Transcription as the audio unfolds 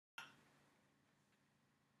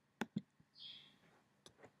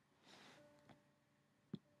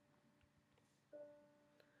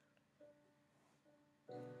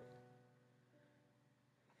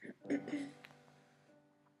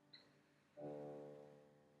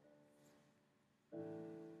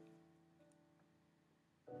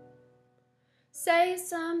Say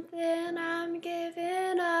something, I'm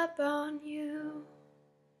giving up on you.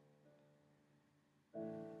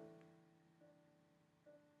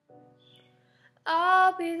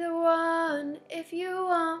 I'll be the one if you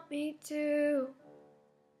want me to.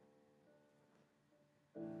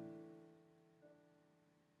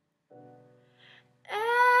 Anywhere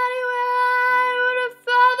I would have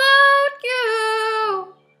followed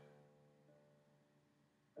you.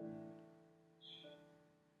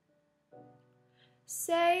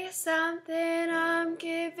 Say something, I'm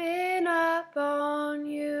giving up on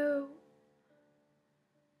you.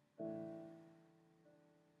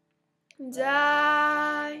 And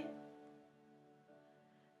I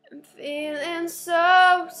am feeling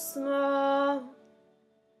so small.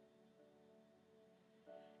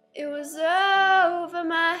 It was over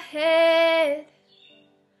my head.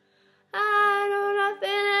 I know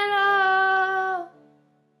nothing at all.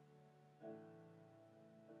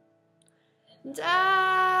 And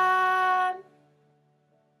I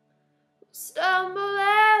stumble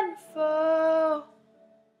and fall.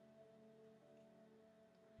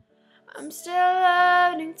 I'm still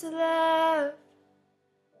learning to love,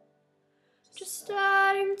 just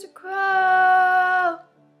starting to crawl.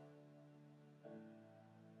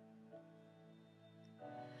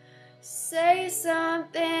 Say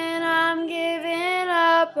something, I'm giving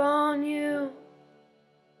up on you.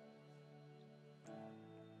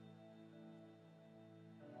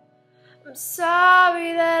 I'm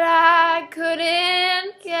sorry that I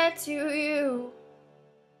couldn't get to you.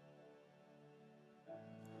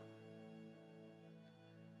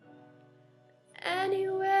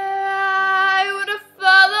 Anywhere I would have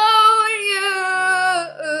followed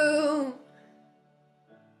you.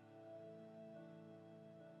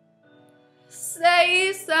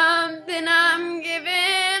 Say something, I'm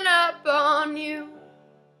giving up on you.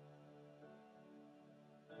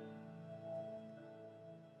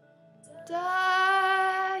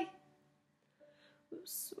 I will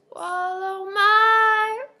swallow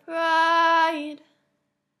my pride.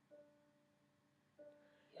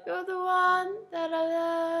 You're the one that I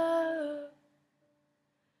love,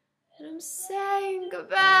 and I'm saying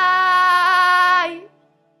goodbye.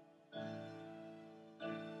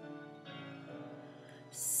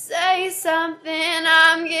 Say something,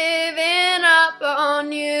 I'm giving up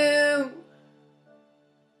on you.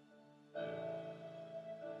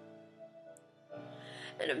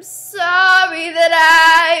 And I'm sorry that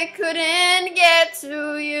I couldn't get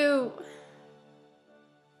to you.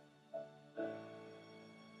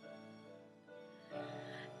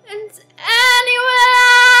 And anywhere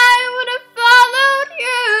I would have followed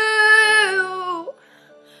you.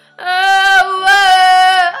 Oh,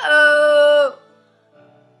 oh, oh.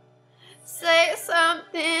 Say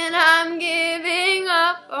something, I'm giving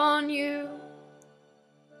up on you.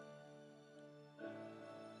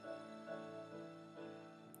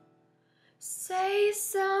 Say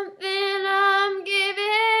something, I'm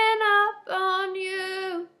giving up on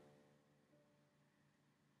you.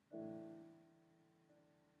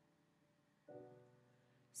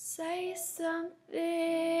 Say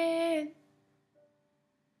something.